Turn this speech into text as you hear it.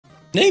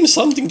Name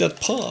something that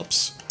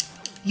pops.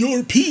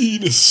 Your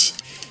penis.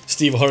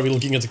 Steve Harvey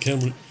looking at the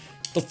camera.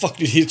 The fuck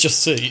did he just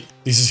say?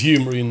 This is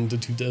humor in the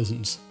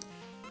 2000s.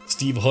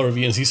 Steve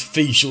Harvey and his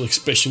facial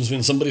expressions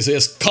when somebody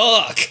says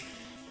cock.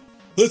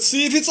 Let's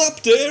see if it's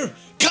up there.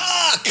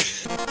 Cock!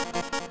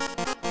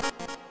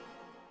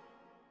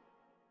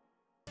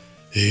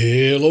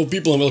 Hello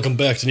people and welcome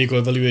back to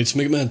Nico Evaluates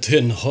Mega Man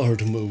 10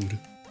 Hard Mode.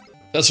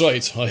 That's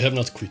right, I have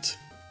not quit.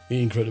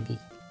 Incredible.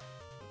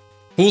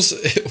 Who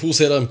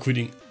said I'm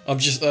quitting? I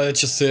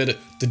just said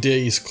the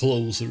day is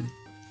closer.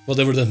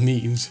 Whatever that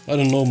means. I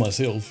don't know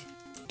myself.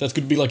 That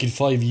could be like in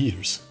 5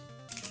 years.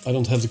 I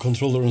don't have the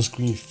controller on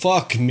screen.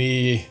 Fuck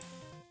me.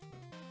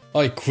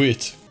 I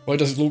quit. Why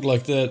does it look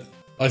like that?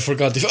 I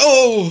forgot if—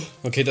 oh!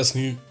 Okay, that's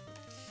new.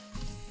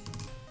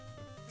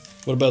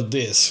 What about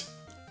this?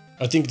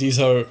 I think these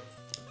have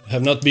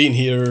not been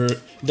here.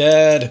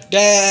 Dad!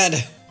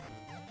 Dad!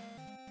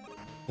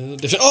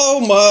 Oh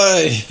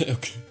my!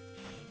 Okay.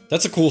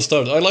 That's a cool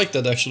start. I like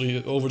that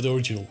actually over the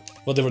original.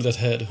 Whatever that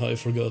had, I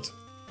forgot.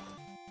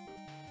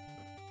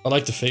 I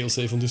like the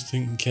failsafe on this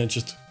thing. You can't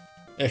just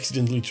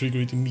accidentally trigger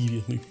it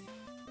immediately.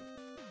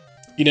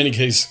 In any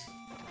case,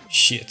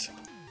 shit.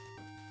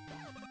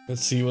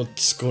 Let's see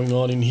what's going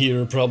on in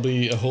here.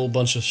 Probably a whole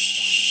bunch of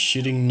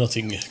shitting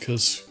nothing,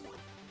 because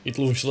it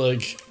looks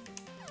like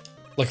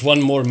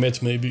one more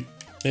met maybe.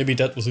 Maybe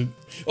that was it.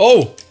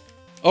 Oh!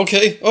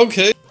 Okay,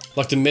 okay.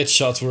 Like the met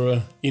shots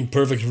were in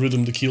perfect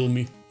rhythm to kill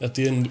me at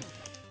the end.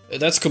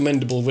 That's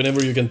commendable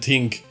whenever you can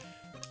think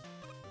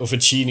of a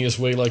genius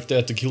way like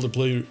that to kill the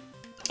player.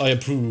 I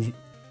approve.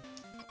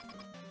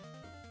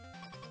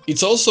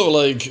 It's also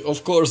like,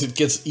 of course it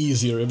gets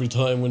easier every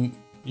time when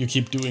you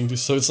keep doing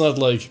this, so it's not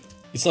like,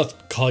 it's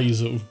not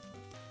Kaizo.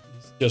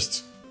 It's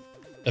just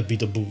a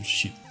bit of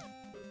bullshit.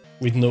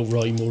 With no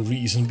rhyme or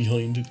reason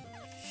behind it.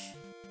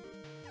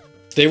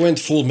 They went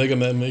full Mega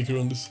Man Maker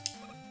on this.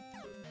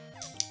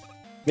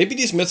 Maybe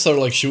these mets are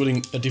like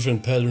shooting a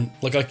different pattern,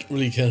 like I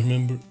really can't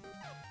remember.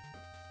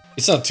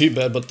 It's not too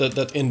bad, but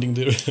that ending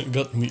there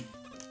got me.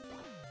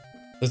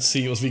 Let's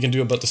see what we can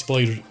do about the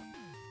spider.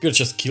 Could've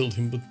just killed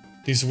him, but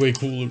this is way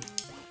cooler.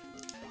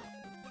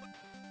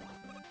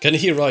 Can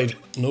he ride?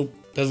 Nope,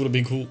 that would've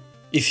been cool.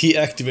 If he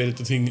activated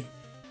the thing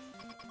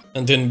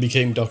and then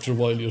became Dr.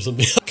 Wily or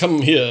something.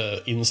 Come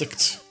here,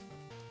 insect.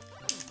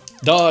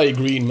 Die,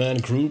 green man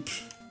group.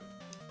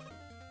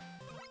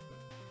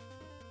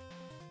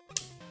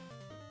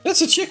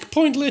 That's a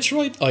checkpoint ledge,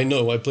 right? I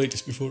know, I played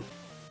this before.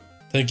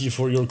 Thank you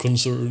for your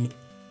concern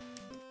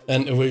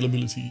and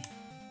availability.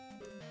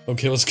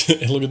 Okay, let's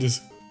look at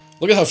this.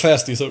 Look at how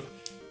fast these are.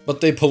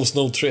 But they pose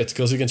no threat,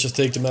 because you can just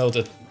take them out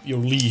at your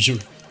leisure.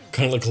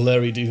 Kind of like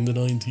Larry did in the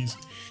 90s.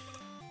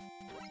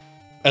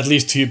 At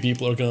least 2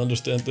 people are gonna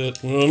understand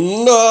that.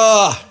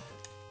 Nah!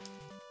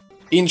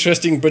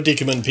 Interesting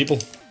predicament, people.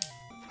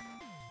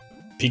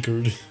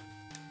 Pickard.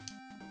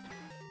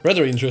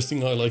 Rather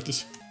interesting, I like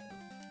this.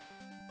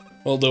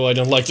 Although I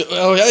don't like to—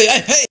 oh,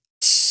 hey!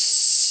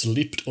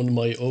 Slipped on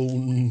my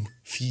own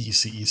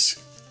feces.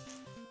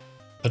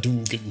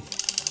 Hadouken.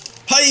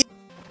 Hi!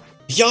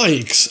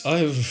 Yikes!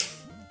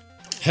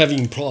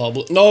 Having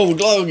problem. No,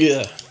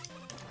 yeah.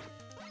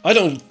 I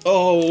don't—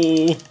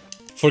 oh.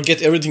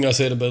 Forget everything I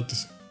said about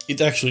this.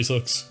 It actually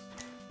sucks.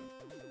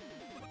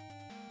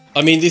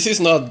 I mean, this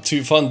is not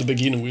too fun to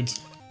begin with.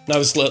 Now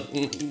it's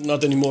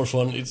not any more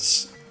fun.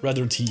 It's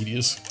rather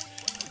tedious.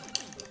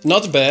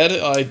 Not bad,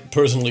 I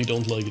personally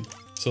don't like it.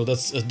 So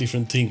that's a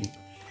different thing.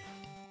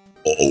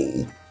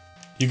 Oh.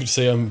 You could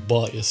say I'm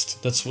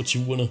biased. That's what you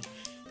wanna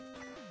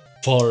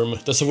farm.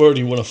 That's a word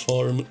you wanna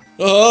farm.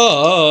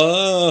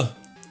 Ah!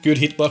 Good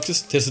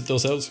hitboxes, tested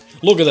those out.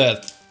 Look at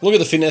that. Look at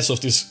the finesse of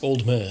this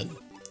old man.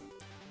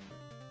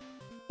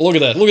 Look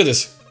at that, look at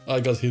this. I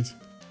got hit.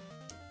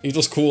 It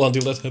was cool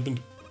until that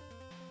happened.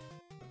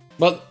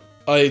 But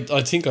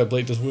I think I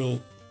played as well.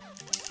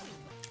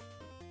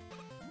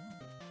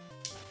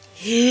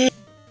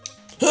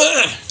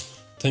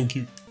 Thank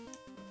you.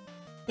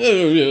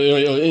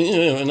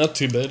 Not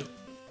too bad.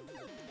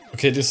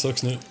 Okay, this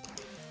sucks now.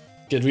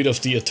 Get rid of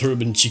the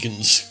turban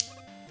chickens.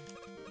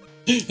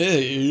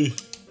 Hey,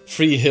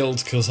 free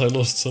health cause I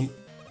lost some.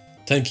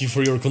 Thank you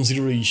for your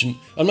consideration.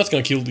 I'm not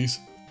gonna kill these.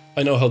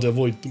 I know how to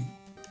avoid them.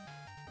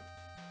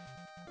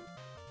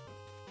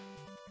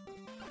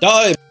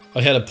 Die!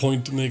 I had a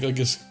point to make, I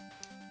guess.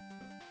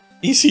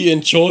 Is he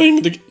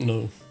enjoying the—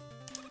 no.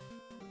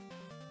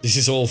 This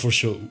is all for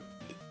show.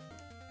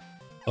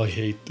 I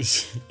hate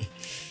this.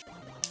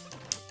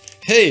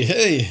 Hey,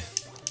 hey!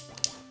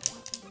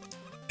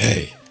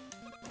 Hey!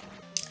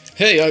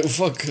 Hey,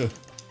 fuck!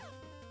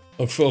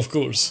 Of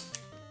course.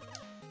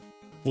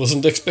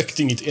 Wasn't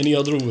expecting it any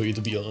other way,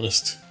 to be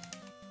honest.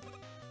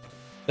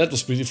 That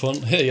was pretty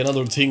fun. Hey,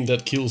 another thing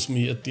that kills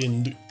me at the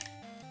end.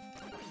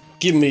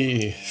 Give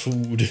me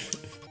food.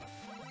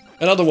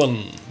 Another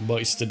one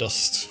bites the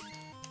dust.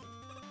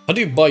 How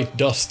do you bite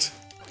dust?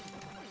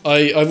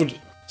 I would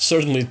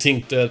certainly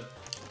think that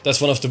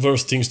that's one of the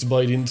worst things to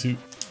bite into.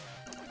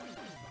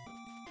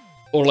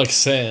 Or like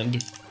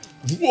sand.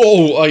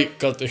 Whoa, I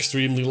got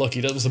extremely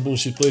lucky. That was a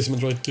bullshit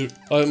placement right there.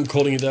 I'm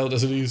calling it out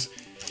as it is.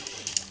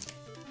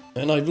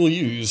 And I will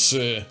use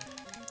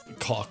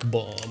cock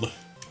bomb.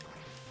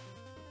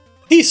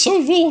 He's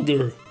so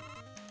vulgar.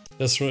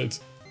 That's right.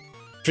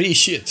 Free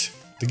shit.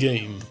 The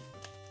game.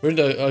 Where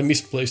did I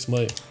misplaced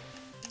my...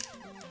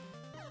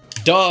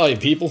 Die,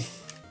 people!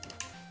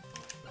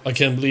 I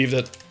can't believe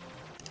that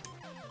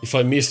if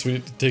I missed with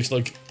it, it takes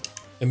like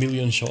a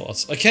million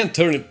shots. I can't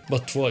turn it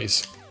but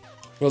twice.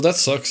 Well, that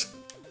sucks.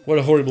 What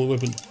a horrible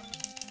weapon.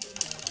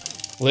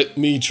 Let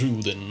me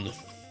through then.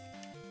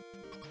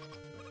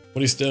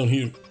 What is down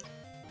here?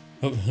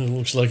 Oh, it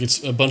looks like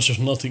it's a bunch of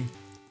nothing.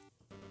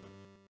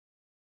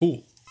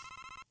 Cool.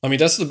 I mean,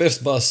 that's the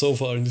best boss so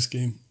far in this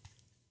game.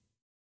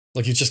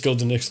 Like, you just go to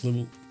the next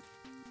level.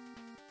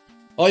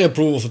 I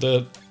approve of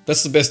that.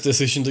 That's the best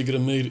decision they could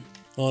have made,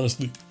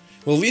 honestly.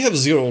 Well, we have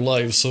 0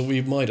 lives, so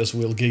we might as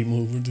well game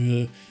over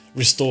to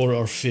restore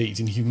our faith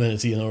in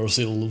humanity and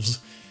ourselves,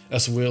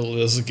 as well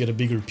as get a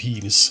bigger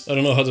penis. I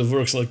don't know how that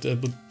works like that,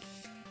 but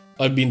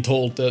I've been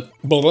told that...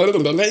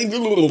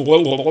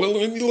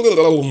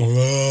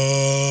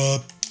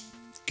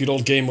 Good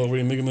old game over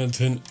in Mega Man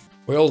 10.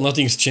 Well,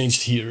 nothing's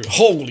changed here.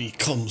 Holy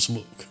cum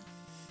smoke.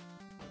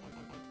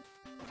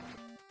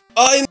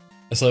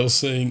 As I was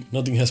saying,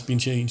 nothing has been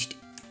changed.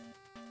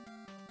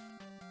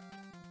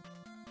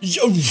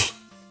 Yo!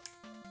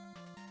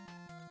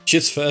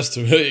 Shit's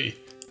faster, hey!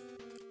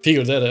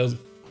 Figure that out.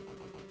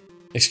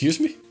 Excuse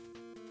me?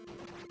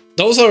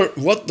 Those are...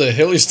 What the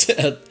hell is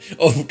that?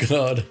 Oh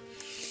god.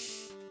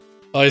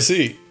 I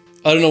see.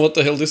 I don't know what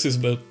the hell this is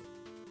about.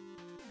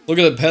 Look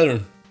at that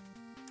pattern.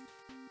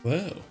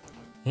 Wow.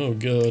 Oh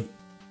god.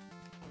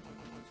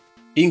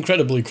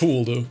 Incredibly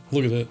cool though.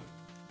 Look at that.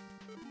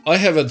 I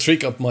have a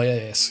trick up my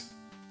ass.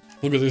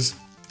 Look at this.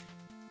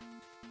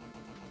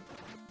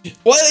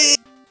 What?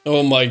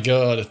 Oh my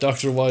god.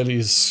 Dr.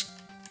 Wily's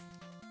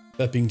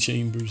tapping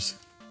chambers.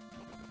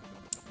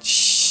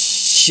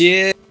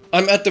 Shit.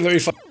 I'm at the very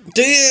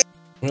damn.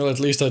 Well, at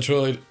least I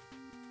tried.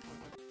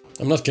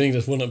 I'm not getting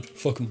that one up.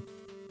 Fuck him.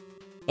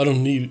 I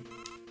don't need it.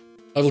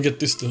 I will get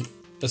this though.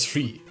 That's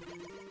free.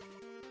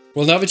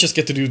 Well, now we just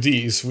get to do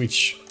these,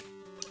 which...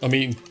 I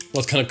mean,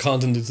 what kind of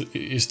content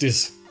is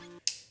this?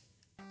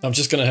 I'm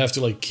just gonna have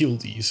to, like, kill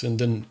these and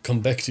then come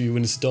back to you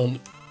when it's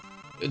done.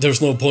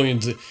 There's no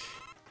point...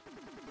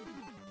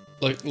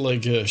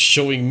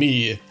 showing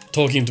me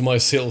talking to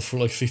myself for,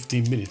 like,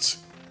 15 minutes.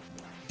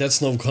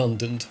 That's no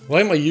content.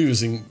 Why am I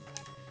using...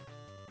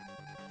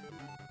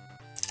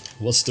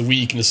 What's the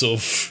weakness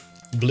of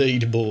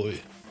Blade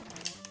Boy?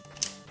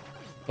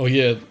 Oh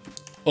yeah,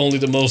 only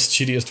the most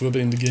shittiest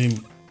weapon in the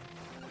game.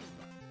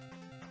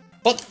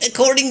 But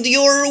according to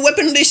your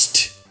weapon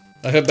list...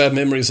 I have bad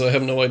memory, so I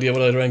have no idea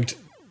what I ranked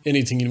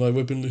anything in my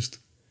weapon list.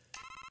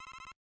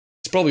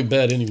 It's probably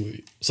bad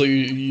anyway, so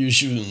you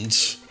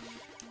shouldn't...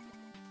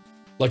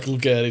 Like,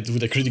 look at it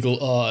with a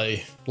critical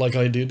eye, like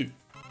I did.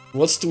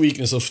 What's the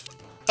weakness of...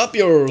 Up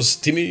yours,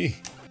 Timmy!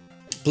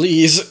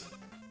 Please!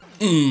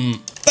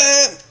 Bam!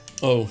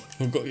 Oh,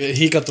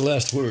 he got the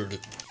last word.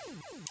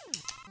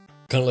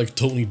 Kinda like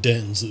Tony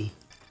Danza.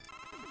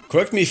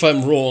 Correct me if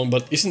I'm wrong,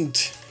 but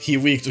isn't he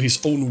weak to his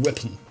own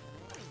weapon?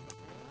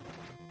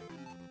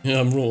 Yeah,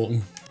 I'm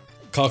wrong.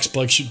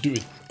 Cockspike should do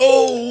it.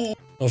 Oh!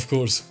 Of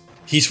course.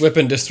 His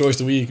weapon destroys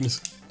the weakness.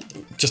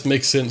 Just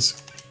makes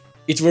sense.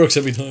 It works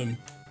every time.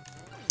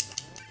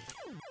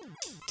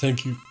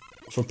 Thank you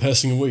for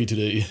passing away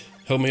today.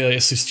 How may I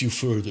assist you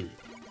further?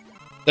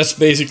 That's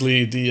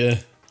basically the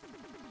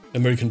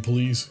American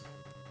police.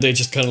 They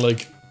just kinda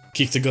like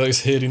kick the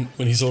guy's head in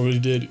when he's already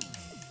dead.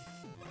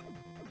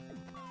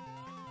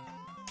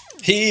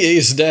 He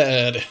is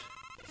dead!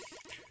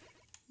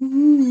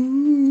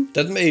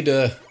 That made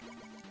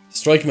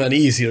Strike Man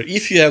easier,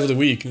 if you have the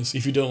weakness.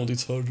 If you don't,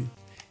 it's harder.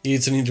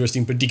 It's an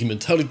interesting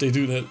predicament. How did they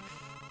do that?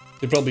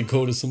 They probably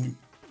coded something.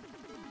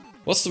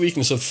 What's the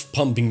weakness of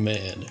Pumping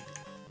Man?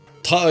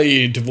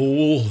 Tide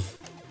Wall.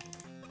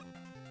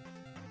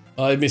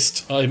 I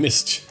missed.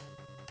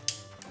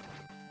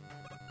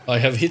 I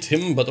have hit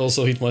him, but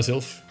also hit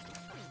myself.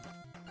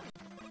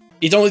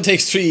 It only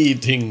takes 3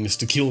 things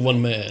to kill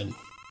 1 man.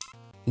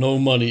 No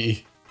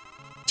money,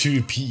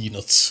 2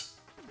 peanuts,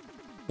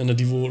 and a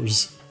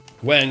divorce.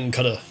 Wang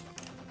cutter.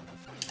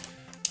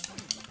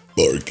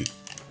 Bark.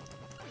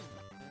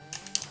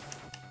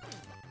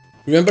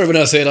 Remember when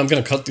I said I'm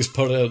gonna cut this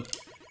part out?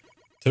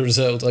 Turns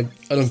out I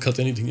don't cut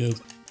anything out.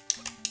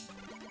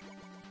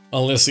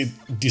 Unless it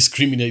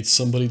discriminates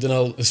somebody, then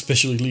I'll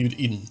especially leave it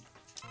in.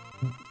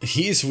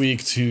 He's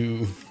weak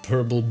to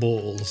purple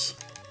balls.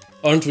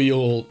 Aren't we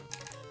all?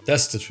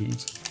 That's the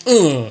truth.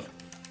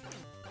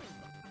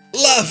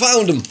 I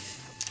found him!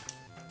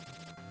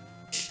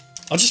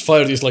 I'll just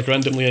fire these like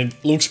randomly and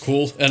it looks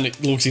cool and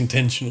it looks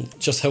intentional.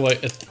 Just how I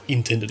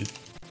intended it.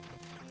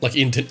 Like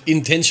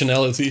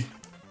intentionality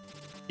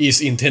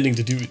is intending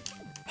to do it.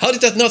 How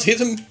did that not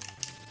hit him?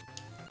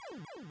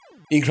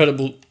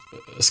 Incredible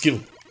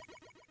skill.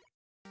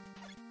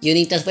 You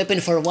need that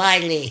weapon for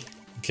Wily.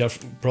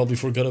 Probably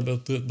forgot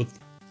about that, but...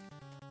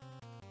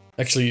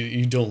 Actually,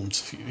 you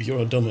don't.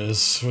 You're a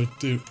dumbass right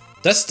there.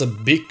 That's the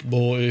big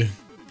boy.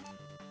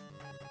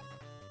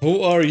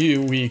 Who are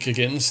you weak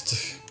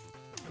against?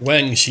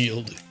 Wang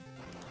Shield.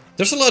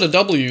 There's a lot of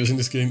W's in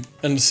this game.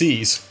 And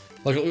C's.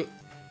 Like,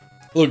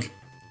 look.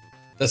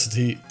 That's a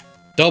T.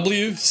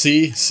 W,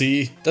 C,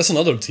 C. That's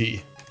another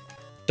T.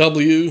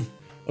 W.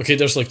 Okay,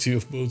 there's like 2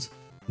 of both.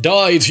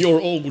 Die to your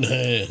own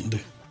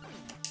hand.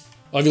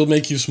 I will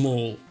make you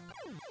small.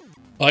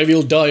 I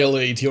will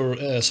dilate your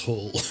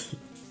asshole.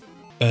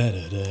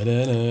 Is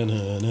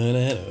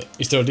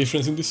there a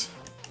difference in this?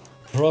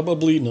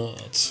 Probably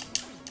not.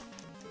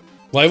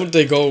 Why would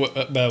they go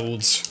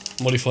about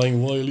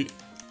modifying Wily?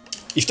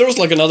 If there was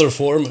like another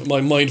form, my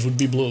mind would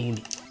be blown.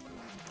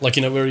 Like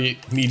in a very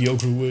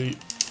mediocre way.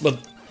 But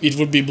it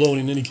would be blown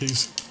in any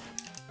case.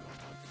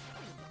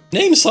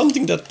 Name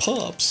something that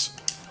pops.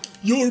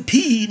 Your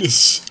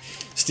penis.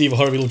 Steve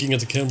Harvey looking at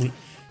the camera.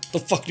 The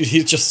fuck did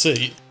he just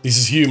say? This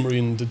is humor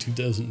in the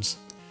 2000s.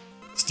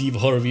 Steve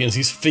Harvey and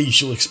his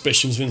facial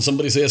expressions when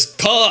somebody says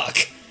cock.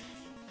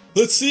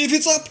 Let's see if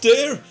it's up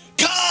there.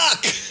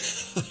 Cock!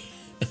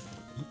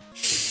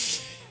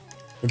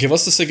 Okay,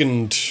 what's the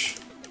second?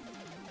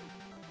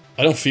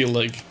 I don't feel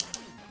like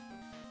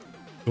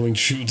going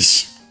through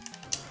this.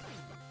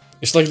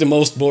 It's like the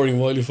most boring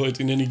Wily fight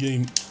in any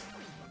game.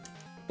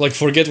 Like,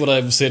 forget what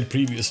I've said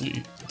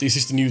previously. This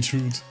is the new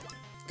truth.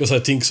 Because I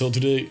think so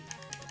today.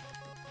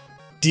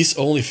 This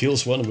only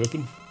fills 1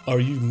 weapon. Are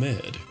you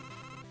mad?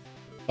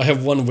 I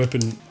have 1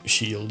 weapon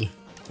shield.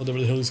 Whatever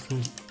the hell it's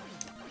called.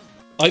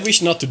 I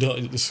wish not to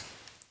die to this.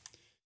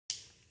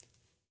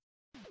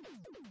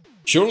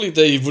 Surely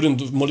they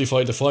wouldn't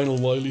modify the final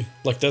Wily.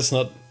 Like, that's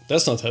not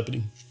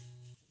happening.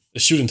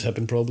 It shouldn't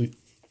happen, probably.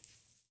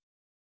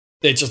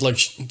 They just like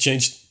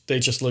changed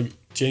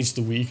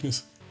the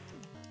weakness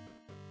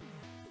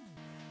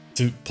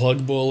to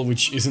Plug Ball,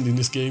 which isn't in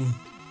this game.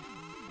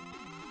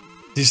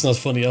 This is not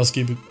funny, I'll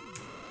skip it.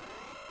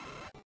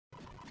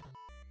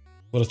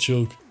 What a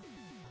joke.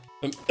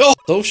 Oh!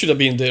 Those should have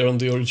been there on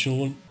the original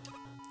one.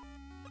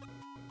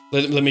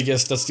 Let me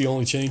guess, that's the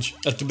only change.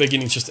 At the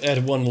beginning, just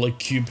add 1 like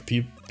cube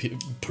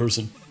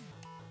person.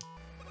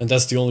 And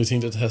that's the only thing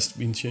that has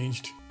been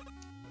changed.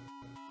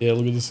 Yeah,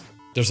 look at this.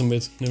 There's a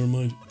myth, never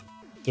mind.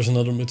 There's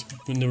another myth,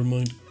 never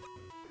mind.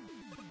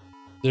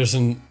 There's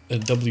a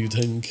W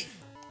tank.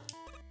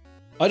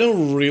 I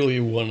don't really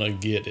wanna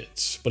get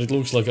it, but it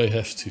looks like I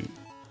have to.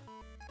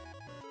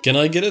 Can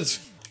I get it?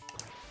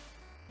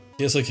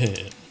 Yes, I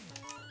can.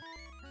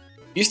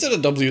 Is that a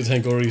W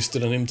tank or is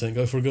that an M tank?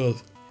 I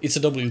forgot. It's a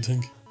W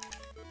tank.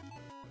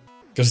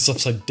 Because it's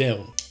upside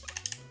down.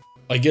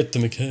 I get the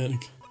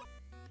mechanic.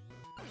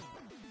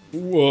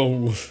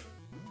 Whoa.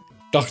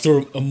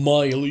 Dr.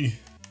 Miley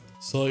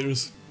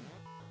Cyrus.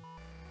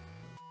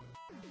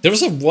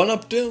 There's a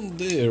 1-up down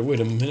there. Wait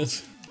a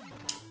minute.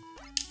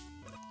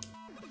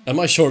 Am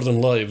I short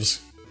on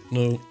lives?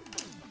 No.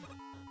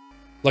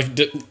 Like,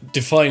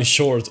 define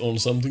short on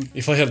something.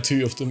 If I have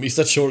 2 of them, is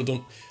that short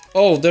on...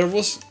 Oh, there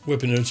was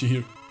weapon energy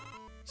here.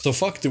 So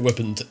fuck the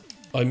weapon.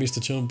 I missed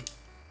the jump.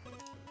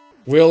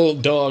 Well,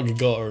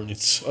 doggone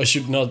it. I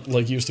should not,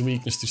 like, use the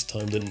weakness this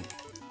time then.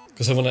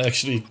 Because I want to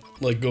actually,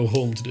 like, go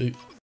home today.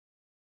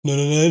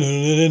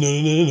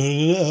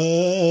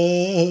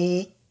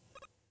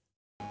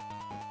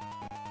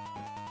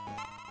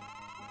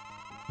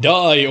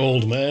 Die,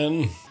 old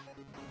man.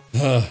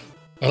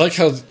 I like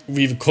how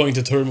we've coined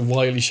the term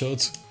Wily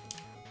shots.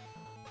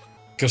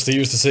 Because they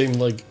use the same,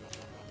 like,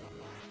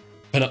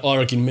 kind of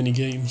arc in many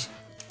games.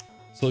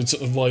 So it's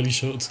a Wily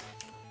shot.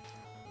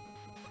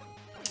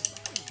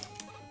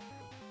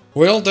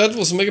 Well, that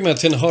was Mega Man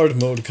 10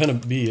 hard mode, kind of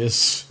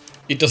BS.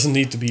 It doesn't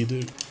need to be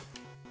there.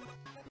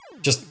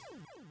 Just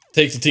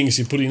take the things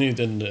you put in it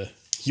and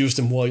use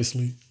them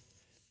wisely.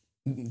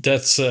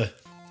 That's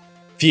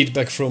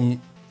feedback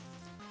from,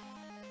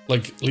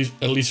 like,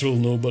 a literal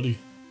nobody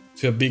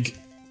to a big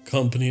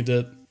company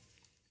that...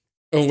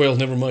 Oh well,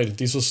 never mind.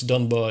 This was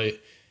done by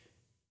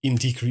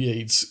Inti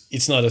Creates.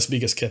 It's not as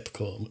big as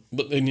Capcom,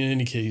 but in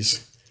any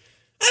case...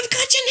 I've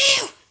got you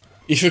now!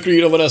 If you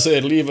agreed on what I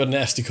said, leave a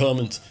nasty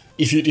comment.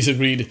 If you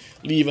disagreed,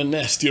 leave a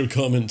nastier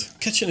comment.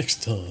 Catch you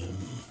next time.